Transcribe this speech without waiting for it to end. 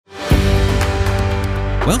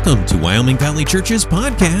Welcome to Wyoming Valley Church's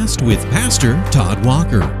podcast with Pastor Todd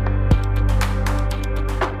Walker.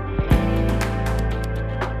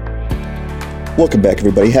 Welcome back,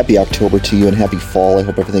 everybody. Happy October to you and happy fall. I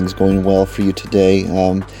hope everything's going well for you today.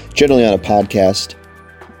 Generally on a podcast,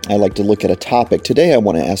 I like to look at a topic. Today I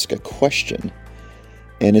want to ask a question.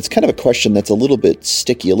 And it's kind of a question that's a little bit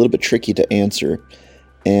sticky, a little bit tricky to answer.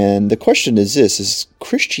 And the question is this: is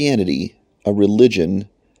Christianity a religion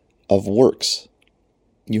of works?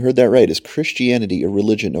 You heard that right. Is Christianity a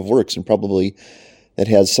religion of works? And probably that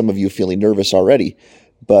has some of you feeling nervous already.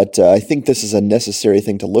 But I think this is a necessary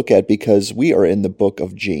thing to look at because we are in the book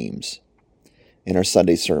of James in our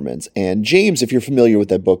Sunday sermons. And James, if you're familiar with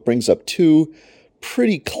that book, brings up two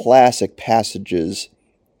pretty classic passages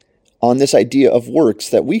on this idea of works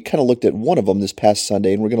that we kind of looked at one of them this past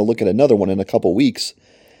Sunday, and we're going to look at another one in a couple weeks.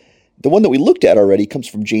 The one that we looked at already comes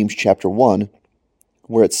from James chapter 1,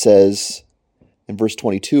 where it says in verse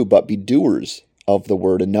 22, "But be doers of the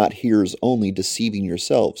word and not hearers only, deceiving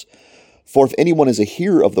yourselves. For if anyone is a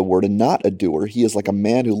hearer of the word and not a doer, he is like a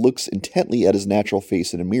man who looks intently at his natural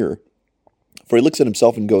face in a mirror. For he looks at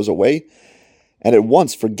himself and goes away, and at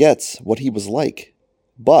once forgets what he was like.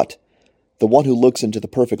 But the one who looks into the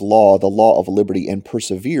perfect law, the law of liberty, and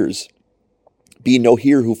perseveres, being no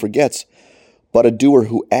hearer who forgets, but a doer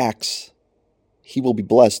who acts, he will be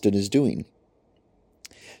blessed in his doing."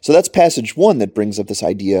 So that's passage one that brings up this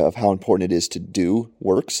idea of how important it is to do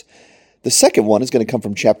works. The second one is going to come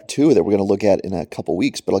from chapter 2 that we're going to look at in a couple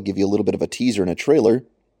weeks, but I'll give you a little bit of a teaser and a trailer,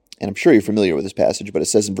 and I'm sure you're familiar with this passage, but it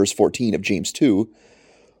says in verse 14 of James 2,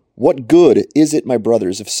 "What good is it, my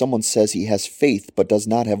brothers, if someone says he has faith but does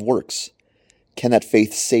not have works? Can that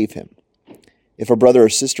faith save him? If a brother or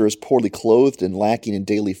sister is poorly clothed and lacking in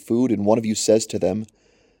daily food, and one of you says to them,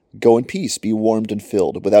 'Go in peace, be warmed and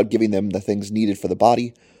filled,' without giving them the things needed for the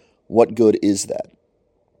body, what good is that?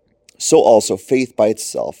 So also faith by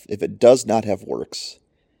itself, if it does not have works,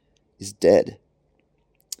 is dead."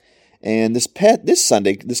 And this coming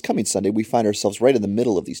Sunday, we find ourselves right in the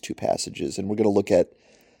middle of these two passages, and we're going to look at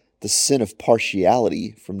the sin of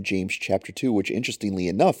partiality from James chapter 2, which interestingly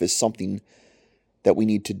enough is something that we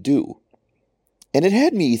need to do. And it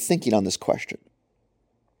had me thinking on this question.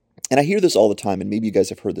 And I hear this all the time, and maybe you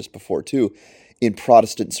guys have heard this before too, in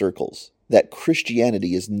Protestant circles, that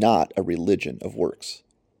Christianity is not a religion of works.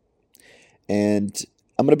 And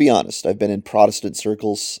I'm going to be honest, I've been in Protestant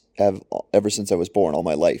circles ever since I was born, all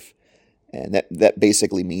my life. And that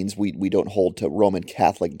basically means we don't hold to Roman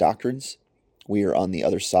Catholic doctrines. We are on the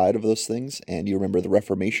other side of those things. And you remember the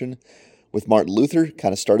Reformation with Martin Luther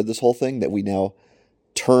kind of started this whole thing that we now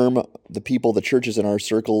term the churches in our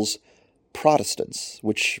circles, Protestants,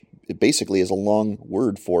 which basically is a long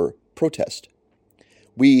word for protest.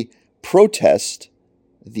 We protest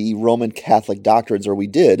the Roman Catholic doctrines, or we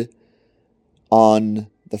did, on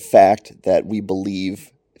the fact that we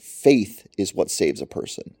believe faith is what saves a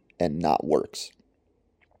person and not works.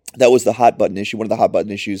 That was the hot button issue, one of the hot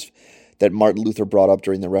button issues that Martin Luther brought up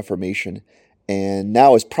during the Reformation. And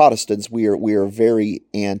now as Protestants, we are very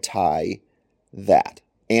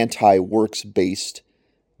anti-works-based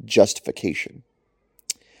justification.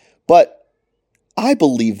 But I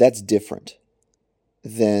believe that's different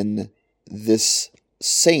than this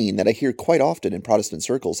saying that I hear quite often in Protestant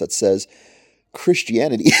circles that says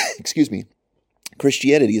Christianity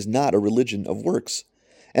is not a religion of works.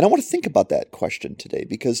 And I want to think about that question today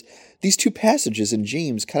because these two passages in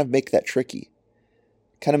James kind of make that tricky,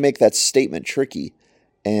 kind of make that statement tricky.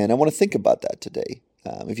 And I want to think about that today.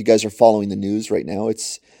 If you guys are following the news right now,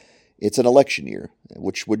 it's an election year,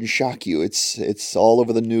 which wouldn't shock you. It's all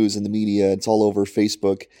over the news and the media. It's all over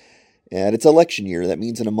Facebook. And it's election year. That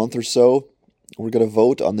means in a month or so, we're going to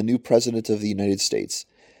vote on the new president of the United States.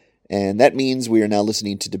 And that means we are now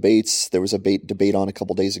listening to debates. There was a debate on a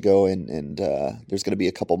couple days ago, and there's going to be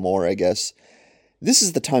a couple more, I guess. This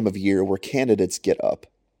is the time of year where candidates get up.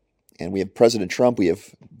 And we have President Trump, we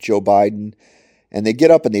have Joe Biden, and they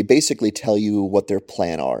get up and they basically tell you what their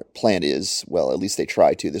plan is. Well, at least they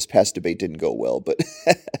try to. This past debate didn't go well, but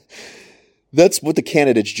that's what the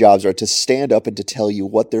candidates' jobs are, to stand up and to tell you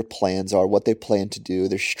what their plans are, what they plan to do,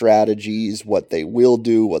 their strategies, what they will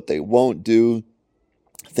do, what they won't do,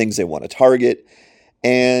 things they want to target.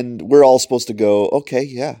 And we're all supposed to go, okay,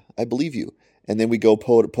 yeah, I believe you. And then we go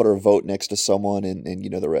put our vote next to someone, and you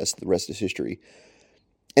know the rest is history.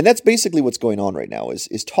 And that's basically what's going on right now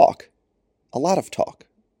is talk. A lot of talk.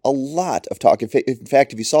 In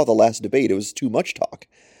fact, if you saw the last debate, it was too much talk.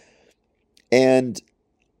 And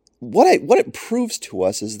what it proves to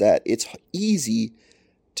us is that it's easy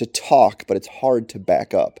to talk, but it's hard to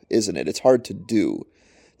back up, isn't it? It's hard to do.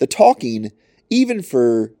 The talking even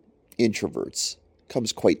for introverts,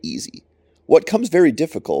 comes quite easy. What comes very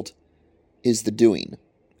difficult is the doing.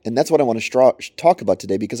 And that's what I want to talk about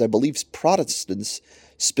today, because I believe Protestants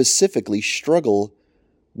specifically struggle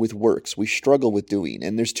with works. We struggle with doing.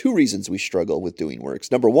 And there's two reasons we struggle with doing works.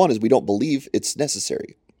 Number one is we don't believe it's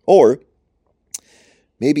necessary. Or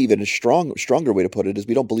maybe even a stronger way to put it is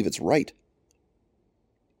we don't believe it's right.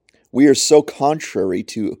 We are so contrary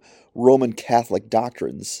to Roman Catholic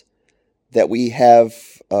doctrines that we have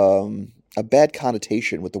a bad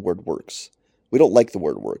connotation with the word works. We don't like the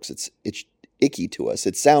word works. It's icky to us.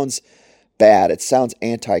 It sounds bad. It sounds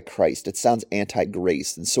anti-Christ. It sounds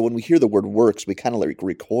anti-grace. And so when we hear the word works, we kind of like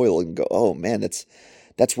recoil and go, oh man,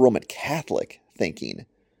 that's Roman Catholic thinking.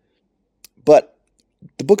 But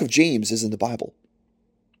the book of James is in the Bible.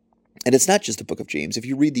 And it's not just the book of James. If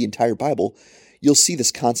you read the entire Bible, you'll see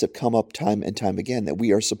this concept come up time and time again that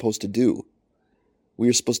we are supposed to do. We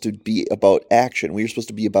are supposed to be about action. We are supposed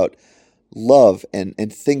to be about love and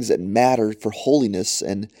things that matter for holiness,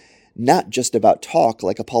 and not just about talk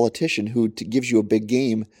like a politician who gives you a big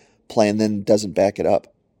game plan then doesn't back it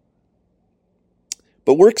up.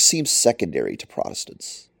 But works seems secondary to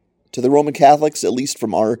Protestants. To the Roman Catholics, at least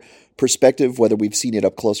from our perspective, whether we've seen it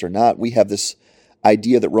up close or not, we have this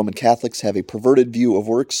idea that Roman Catholics have a perverted view of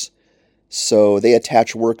works. So they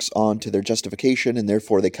attach works onto their justification, and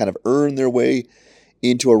therefore they kind of earn their way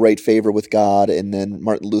into a right favor with God. And then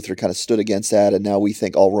Martin Luther kind of stood against that, and now we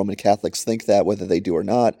think all Roman Catholics think that, whether they do or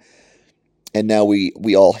not. And now we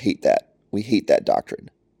all hate that. We hate that doctrine.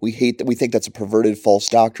 We think that's a perverted false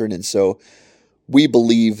doctrine, and so we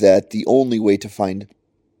believe that the only way to find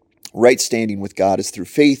right standing with God is through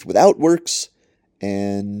faith without works.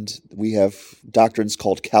 And we have doctrines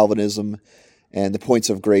called Calvinism and the points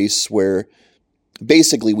of grace, where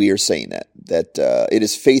basically we are saying that it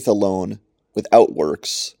is faith alone without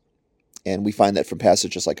works. And we find that from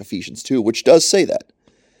passages like Ephesians 2, which does say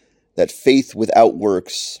that faith without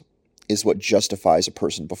works is what justifies a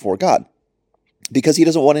person before God. Because he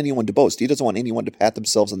doesn't want anyone to boast. He doesn't want anyone to pat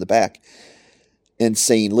themselves on the back and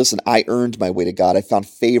saying, listen, I earned my way to God. I found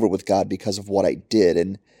favor with God because of what I did.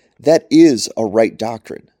 And that is a right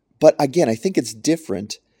doctrine. But again, I think it's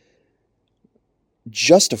different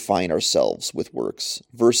justifying ourselves with works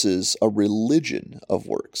versus a religion of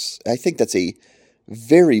works. I think that's a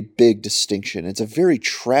very big distinction. It's a very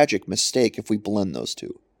tragic mistake if we blend those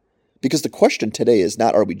two. Because the question today is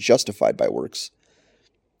not, are we justified by works?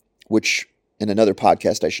 Which, in another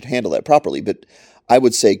podcast, I should handle that properly. But I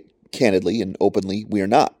would say candidly and openly, we are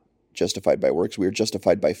not justified by works. We are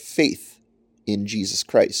justified by faith in Jesus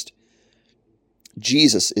Christ.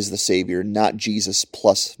 Jesus is the Savior, not Jesus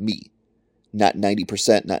plus me. Not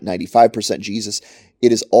 90%, not 95% Jesus.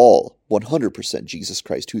 It is all 100% Jesus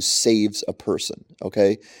Christ who saves a person,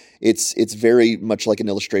 okay? It's very much like an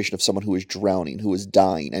illustration of someone who is drowning, who is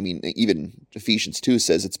dying. I mean, even Ephesians 2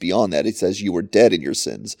 says it's beyond that. It says you were dead in your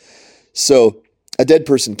sins. So a dead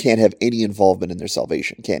person can't have any involvement in their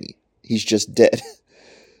salvation, can he? He's just dead.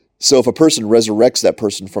 So if a person resurrects that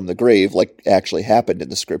person from the grave, like actually happened in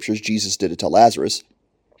the scriptures, Jesus did it to Lazarus.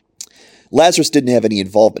 Lazarus didn't have any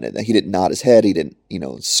involvement in that. He didn't nod his head. He didn't,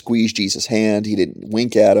 squeeze Jesus' hand. He didn't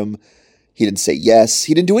wink at him. He didn't say yes.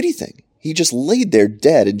 He didn't do anything. He just laid there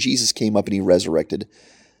dead, and Jesus came up and he resurrected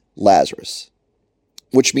Lazarus,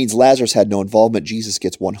 which means Lazarus had no involvement. Jesus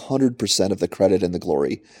gets 100% of the credit and the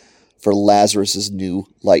glory for Lazarus' new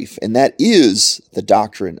life. And that is the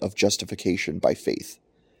doctrine of justification by faith.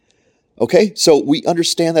 Okay, so we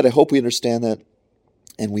understand that. I hope we understand that.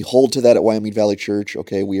 And we hold to that at Wyoming Valley Church.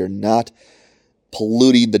 Okay, we are not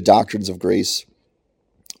polluting the doctrines of grace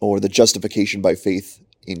or the justification by faith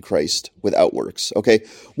in Christ without works. Okay,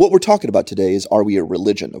 what we're talking about today is, are we a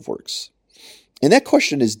religion of works? And that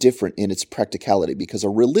question is different in its practicality, because a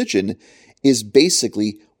religion is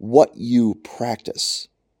basically what you practice.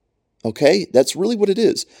 Okay, that's really what it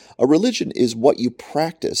is. A religion is what you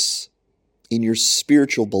practice in your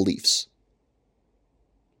spiritual beliefs.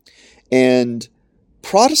 And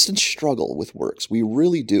Protestants struggle with works. We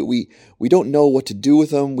really do. We don't know what to do with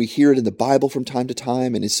them. We hear it in the Bible from time to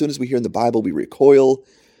time, and as soon as we hear in the Bible, we recoil.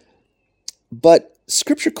 But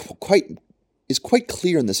Scripture is quite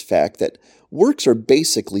clear in this fact that works are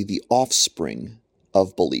basically the offspring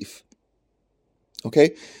of belief.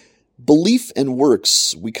 Okay? Belief and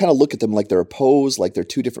works, we kind of look at them like they're opposed, like they're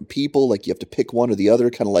two different people, like you have to pick one or the other,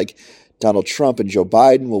 kind of like Donald Trump and Joe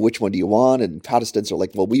Biden. Well, which one do you want? And Protestants are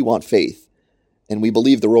like, well, we want faith. And we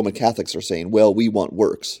believe the Roman Catholics are saying, well, we want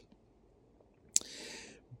works.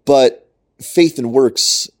 But faith and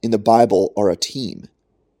works in the Bible are a team.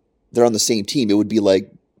 They're on the same team. It would be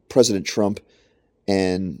like President Trump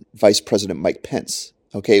and Vice President Mike Pence.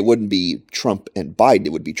 Okay, it wouldn't be Trump and Biden,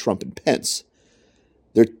 it would be Trump and Pence.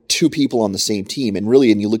 They're two people on the same team, and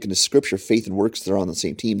really, and you look into Scripture, faith and works, they're on the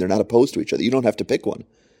same team. They're not opposed to each other. You don't have to pick one.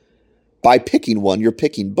 By picking one, you're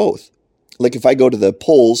picking both. Like if I go to the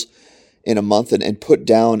polls in a month and put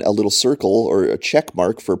down a little circle or a check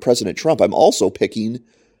mark for President Trump, I'm also picking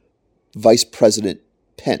Vice President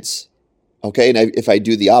Pence. Okay, and if I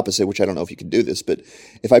do the opposite, which I don't know if you can do this, but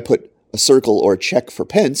if I put a circle or a check for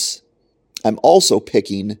Pence, I'm also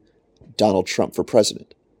picking Donald Trump for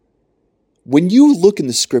president. When you look in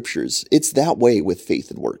the Scriptures, it's that way with faith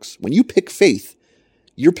and works. When you pick faith,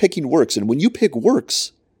 you're picking works. And when you pick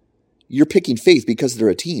works, you're picking faith because they're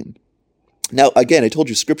a team. Now, again, I told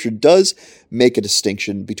you Scripture does make a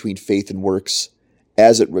distinction between faith and works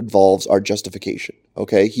as it involves our justification.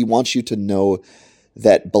 Okay? He wants you to know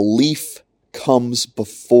that belief comes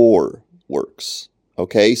before works.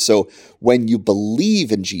 Okay? So when you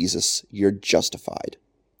believe in Jesus, you're justified.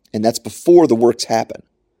 And that's before the works happen.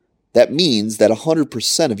 That means that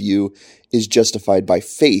 100% of you is justified by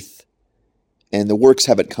faith, and the works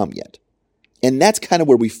haven't come yet. And that's kind of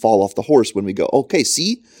where we fall off the horse when we go, okay,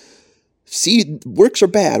 see, works are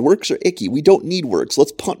bad, works are icky, we don't need works,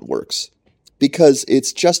 let's punt works. Because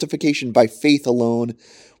it's justification by faith alone.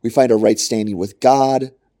 We find our right standing with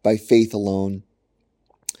God by faith alone.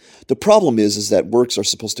 The problem is that works are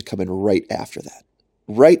supposed to come in right after that.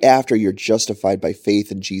 Right after you're justified by faith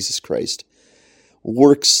in Jesus Christ,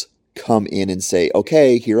 works come in and say,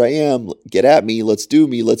 okay, here I am, get at me, let's do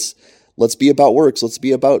me, let's be about works, let's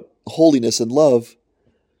be about holiness and love.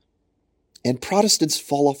 And Protestants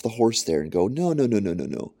fall off the horse there and go,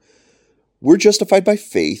 no. We're justified by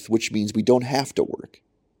faith, which means we don't have to work.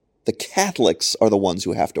 The Catholics are the ones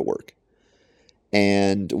who have to work.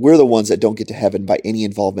 And we're the ones that don't get to heaven by any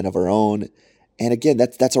involvement of our own. And again,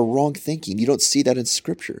 that's a wrong thinking. You don't see that in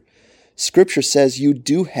Scripture. Scripture says you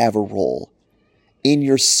do have a role in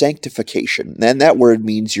your sanctification. And that word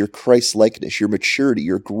means your Christ-likeness, your maturity,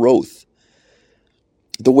 your growth.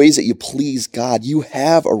 The ways that you please God, you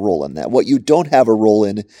have a role in that. What you don't have a role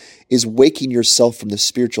in is waking yourself from the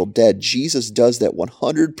spiritual dead. Jesus does that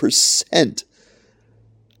 100%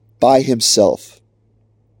 by himself.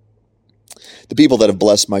 The people that have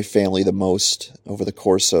blessed my family the most over the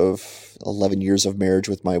course of 11 years of marriage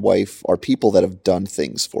with my wife are people that have done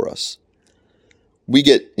things for us. We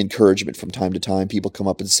get encouragement from time to time. People come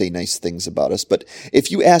up and say nice things about us. But if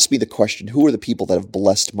you ask me the question, who are the people that have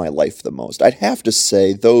blessed my life the most? I'd have to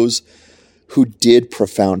say those who did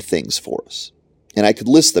profound things for us. And I could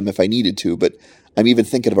list them if I needed to, but I'm even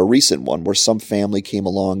thinking of a recent one where some family came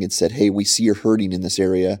along and said, hey, we see you're hurting in this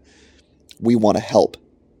area. We want to help.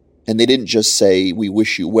 And they didn't just say, we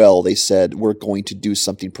wish you well. They said, we're going to do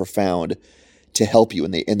something profound to help you.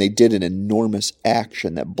 And they did an enormous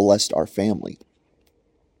action that blessed our family.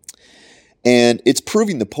 And it's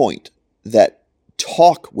proving the point that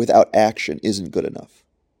talk without action isn't good enough.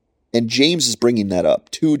 And James is bringing that up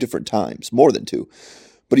 2 different times, more than 2.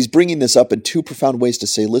 But he's bringing this up in 2 profound ways to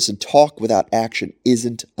say, listen, talk without action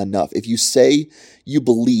isn't enough. If you say you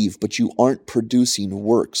believe, but you aren't producing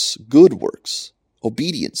works, good works,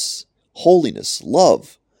 obedience, holiness,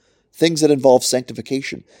 love, things that involve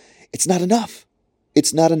sanctification, it's not enough.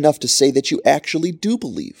 It's not enough to say that you actually do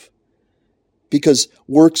believe. Because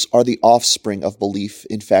works are the offspring of belief.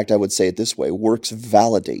 In fact, I would say it this way. Works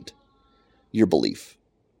validate your belief.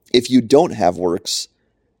 If you don't have works,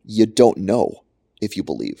 you don't know if you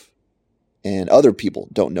believe. And other people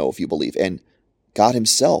don't know if you believe. And God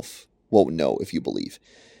himself won't know if you believe.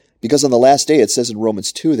 Because on the last day, it says in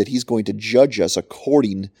Romans 2 that he's going to judge us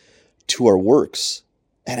according to our works.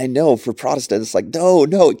 And I know for Protestants, it's like, no,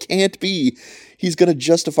 it can't be. He's going to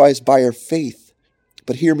justify us by our faith.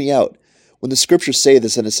 But hear me out. When the Scriptures say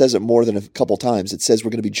this, and it says it more than a couple times, it says we're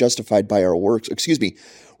going to be justified by our works.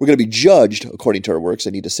 We're going to be judged according to our works. I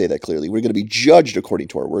need to say that clearly. We're going to be judged according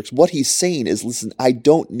to our works. What he's saying is, listen, I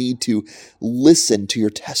don't need to listen to your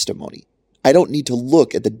testimony. I don't need to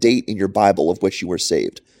look at the date in your Bible of which you were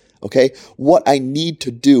saved. Okay? What I need to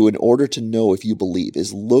do in order to know if you believe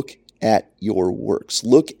is look at your works.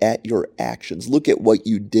 Look at your actions. Look at what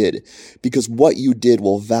you did, because what you did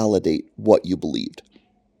will validate what you believed.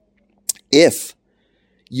 If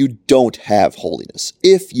you don't have holiness,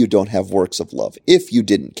 if you don't have works of love, if you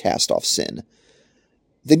didn't cast off sin,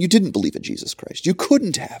 then you didn't believe in Jesus Christ. You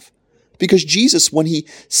couldn't have. Because Jesus, when he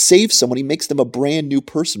saves someone, he makes them a brand new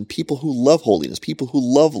person. People who love holiness, people who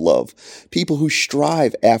love love, people who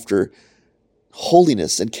strive after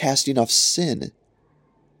holiness and casting off sin.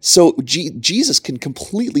 So Jesus can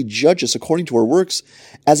completely judge us according to our works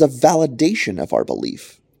as a validation of our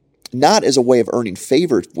belief. not as a way of earning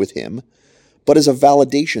favor with him, but as a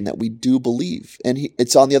validation that we do believe. And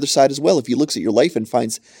it's on the other side as well. If he looks at your life and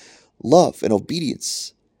finds love and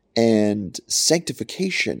obedience and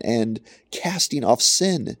sanctification and casting off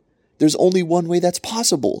sin, there's only one way that's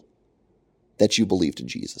possible: that you believed in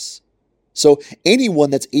Jesus. So anyone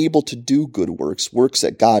that's able to do good works, works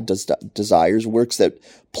that God desires, works that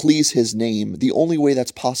please his name, the only way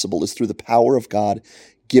that's possible is through the power of God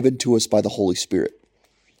given to us by the Holy Spirit.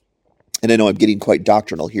 And I know I'm getting quite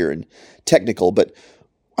doctrinal here and technical, but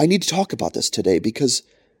I need to talk about this today because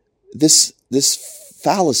this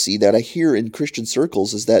fallacy that I hear in Christian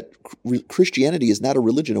circles is that Christianity is not a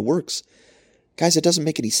religion of works. Guys, it doesn't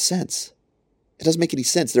make any sense. It doesn't make any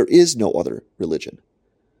sense. There is no other religion.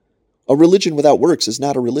 A religion without works is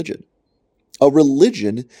not a religion. A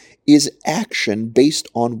religion is action based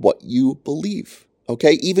on what you believe.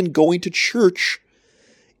 Okay? Even going to church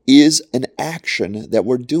is an action that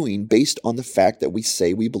we're doing based on the fact that we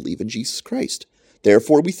say we believe in Jesus Christ.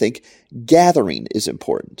 Therefore, we think gathering is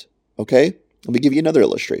important. Okay? Let me give you another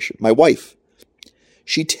illustration. My wife,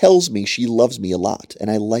 she tells me she loves me a lot,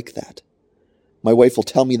 and I like that. My wife will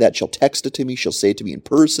tell me that. She'll text it to me. She'll say it to me in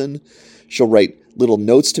person. She'll write little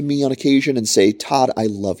notes to me on occasion and say, "Todd, I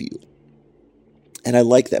love you." And I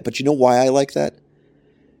like that. But you know why I like that?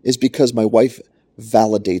 Is because my wife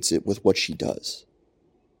validates it with what she does.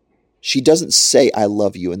 She doesn't say, "I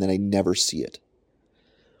love you," and then I never see it.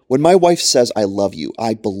 When my wife says, "I love you,"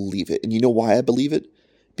 I believe it. And you know why I believe it?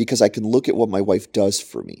 Because I can look at what my wife does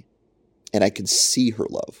for me, and I can see her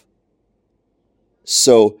love.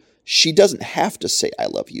 So she doesn't have to say, "I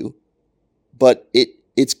love you," but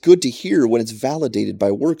it's good to hear when it's validated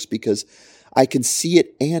by works because I can see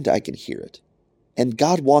it and I can hear it. And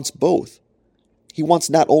God wants both. He wants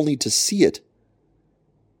not only to see it,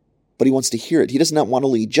 but he wants to hear it. He does not want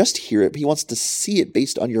only just hear it, but he wants to see it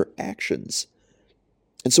based on your actions.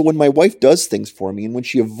 And so when my wife does things for me and when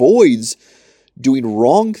she avoids doing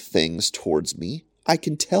wrong things towards me, I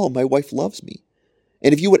can tell my wife loves me.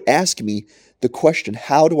 And if you would ask me the question,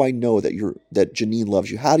 how do I know that Janine loves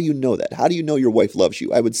you? How do you know that? How do you know your wife loves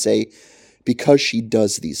you? I would say because she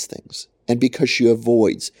does these things and because she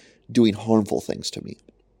avoids doing harmful things to me.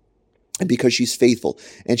 And because she's faithful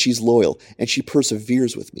and she's loyal and she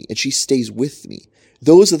perseveres with me and she stays with me.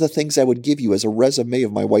 Those are the things I would give you as a resume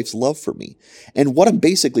of my wife's love for me. And what I'm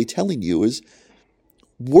basically telling you is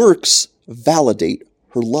works validate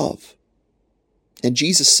her love. And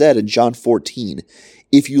Jesus said in John 14,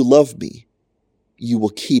 "If you love me, you will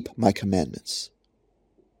keep my commandments."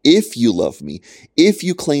 If you love me, if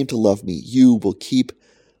you claim to love me, you will keep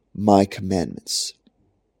my commandments.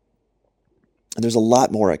 And there's a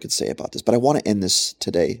lot more I could say about this, but I want to end this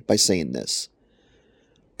today by saying this.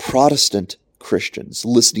 Protestant Christians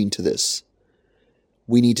listening to this,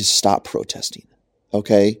 we need to stop protesting,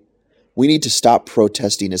 okay? We need to stop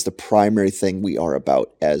protesting as the primary thing we are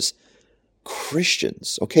about as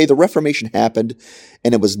Christians, okay? The Reformation happened,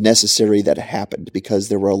 and it was necessary that it happened because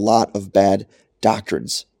there were a lot of bad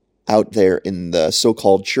doctrines out there in the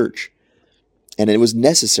so-called church. And it was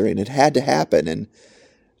necessary, and it had to happen, and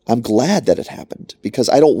I'm glad that it happened because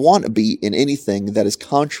I don't want to be in anything that is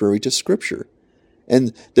contrary to Scripture.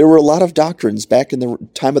 And there were a lot of doctrines back in the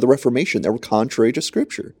time of the Reformation that were contrary to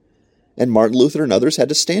Scripture. And Martin Luther and others had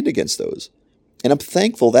to stand against those. And I'm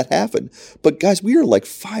thankful that happened. But guys, we are like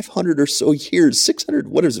 500 or so years,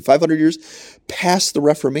 500 years past the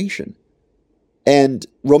Reformation. And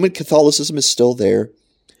Roman Catholicism is still there.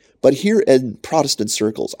 But here in Protestant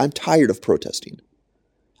circles, I'm tired of protesting.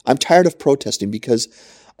 I'm tired of protesting because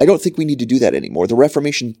I don't think we need to do that anymore. The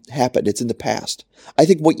Reformation happened. It's in the past. I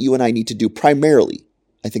think what you and I need to do primarily,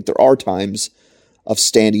 I think there are times of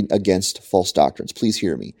standing against false doctrines. Please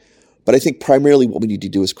hear me. But I think primarily what we need to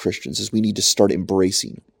do as Christians is we need to start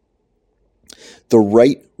embracing the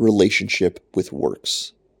right relationship with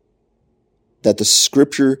works that the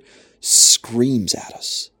Scripture screams at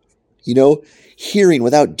us. You know, hearing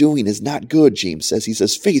without doing is not good, James says. He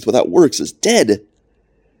says faith without works is dead.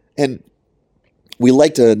 And we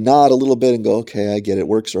like to nod a little bit and go, okay, I get it.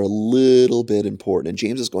 Works are a little bit important. And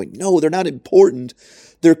James is going, no, they're not important.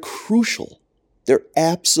 They're crucial. They're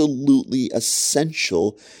absolutely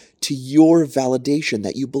essential to your validation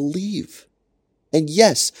that you believe. And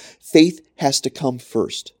yes, faith has to come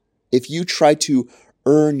first. If you try to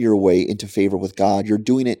earn your way into favor with God, you're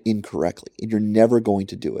doing it incorrectly, and you're never going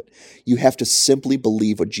to do it. You have to simply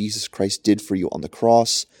believe what Jesus Christ did for you on the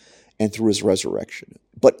cross and through his resurrection.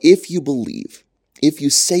 But if you believe, if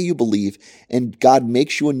you say you believe, and God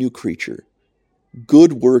makes you a new creature,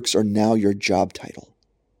 good works are now your job title.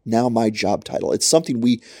 now my job title. It's something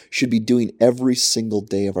we should be doing every single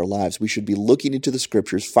day of our lives. We should be looking into the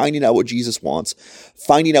scriptures, finding out what Jesus wants,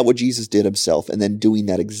 finding out what Jesus did himself, and then doing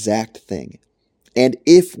that exact thing. And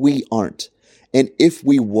if we aren't, and if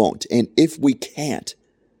we won't, and if we can't,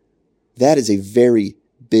 that is a very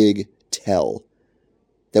big tell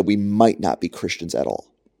that we might not be Christians at all.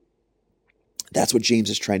 That's what James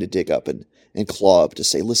is trying to dig up and claw up to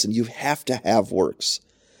say, listen, you have to have works.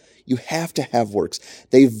 You have to have works.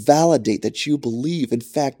 They validate that you believe. In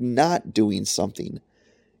fact, not doing something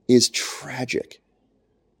is tragic.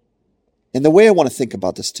 And the way I want to think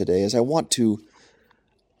about this today is I want to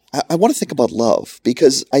think about love,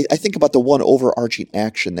 because I think about the one overarching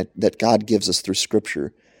action that God gives us through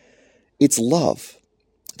Scripture. It's love.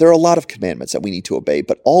 There are a lot of commandments that we need to obey,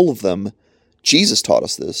 but all of them, Jesus taught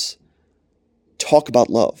us this, talk about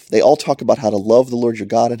love. They all talk about how to love the Lord your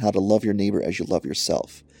God and how to love your neighbor as you love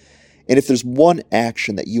yourself. And if there's one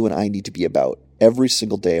action that you and I need to be about every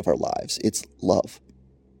single day of our lives, it's love.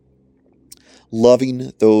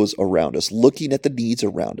 Loving those around us, looking at the needs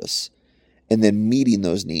around us, and then meeting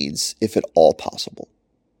those needs if at all possible.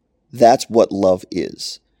 That's what love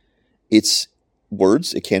is. It's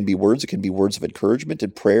words. It can be words. It can be words of encouragement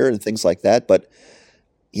and prayer and things like that. But,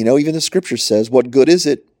 even the scripture says, what good is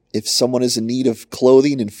it if someone is in need of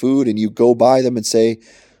clothing and food and you go by them and say,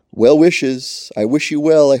 well wishes, I wish you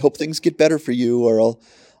well, I hope things get better for you, or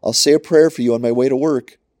I'll say a prayer for you on my way to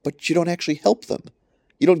work, but you don't actually help them.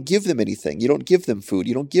 You don't give them anything. You don't give them food.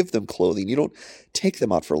 You don't give them clothing. You don't take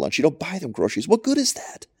them out for lunch. You don't buy them groceries. What good is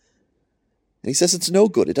that? And he says it's no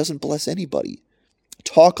good. It doesn't bless anybody.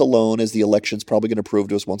 Talk alone, as the election's probably going to prove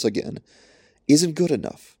to us once again, isn't good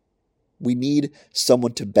enough. We need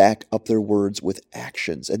someone to back up their words with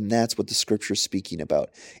actions, and that's what the scripture's speaking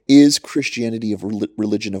about. Is Christianity a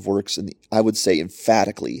religion of works? And I would say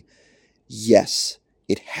emphatically, yes,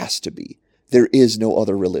 it has to be. There is no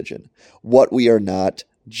other religion. What we are not,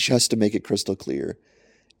 just to make it crystal clear,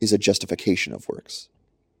 is a justification of works.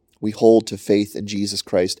 We hold to faith in Jesus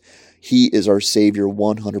Christ. He is our Savior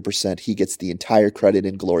 100%. He gets the entire credit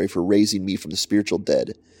and glory for raising me from the spiritual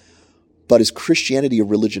dead. But is Christianity a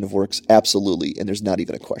religion of works? Absolutely, and there's not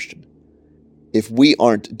even a question. If we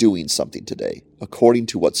aren't doing something today, according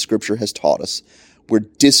to what Scripture has taught us, we're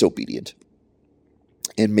disobedient,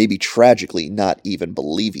 and maybe tragically not even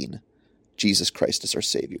believing Jesus Christ is our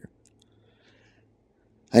Savior.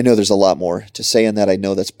 I know there's a lot more to say on that. I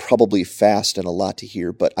know that's probably fast and a lot to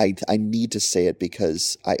hear, but I need to say it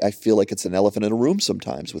because I feel like it's an elephant in a room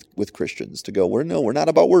sometimes with Christians to go, we're not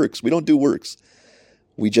about works. We don't do works.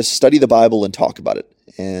 We just study the Bible and talk about it.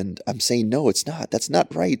 And I'm saying, no, it's not. That's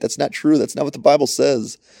not right. That's not true. That's not what the Bible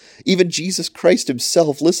says. Even Jesus Christ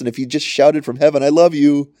himself, listen, if he just shouted from heaven, I love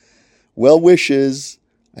you, well wishes,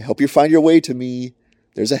 I hope you find your way to me.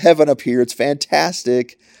 There's a heaven up here. It's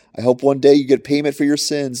fantastic. I hope one day you get payment for your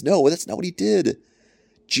sins. No, that's not what he did.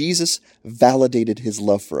 Jesus validated his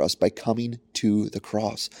love for us by coming to the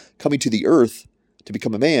cross, coming to the earth to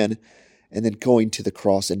become a man, and then going to the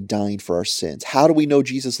cross and dying for our sins. How do we know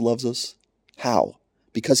Jesus loves us? How?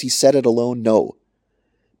 Because he said it alone? No.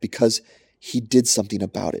 Because he did something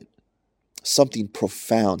about it. Something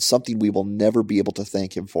profound, something we will never be able to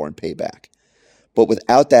thank him for and pay back. But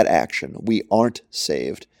without that action, we aren't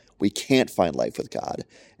saved. We can't find life with God.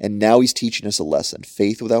 And now he's teaching us a lesson.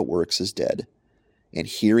 Faith without works is dead. And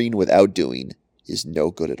hearing without doing is no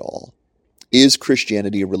good at all. Is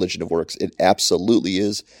Christianity a religion of works? It absolutely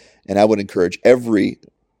is. And I would encourage every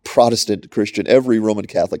Protestant Christian, every Roman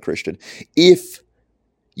Catholic Christian, if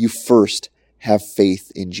you first have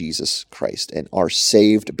faith in Jesus Christ and are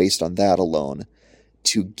saved based on that alone,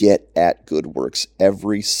 to get at good works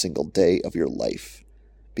every single day of your life,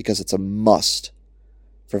 because it's a must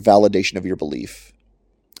for validation of your belief,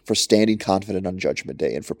 for standing confident on Judgment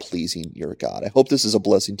Day, and for pleasing your God. I hope this is a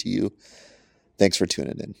blessing to you. Thanks for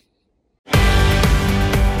tuning in.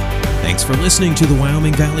 Thanks for listening to the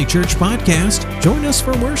Wyoming Valley Church podcast. Join us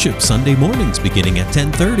for worship Sunday mornings beginning at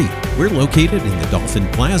 10:30. We're located in the Dolphin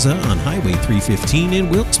Plaza on Highway 315 in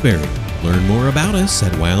Wilkes-Barre. Learn more about us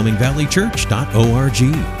at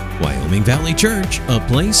wyomingvalleychurch.org. Wyoming Valley Church, a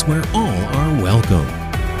place where all are welcome.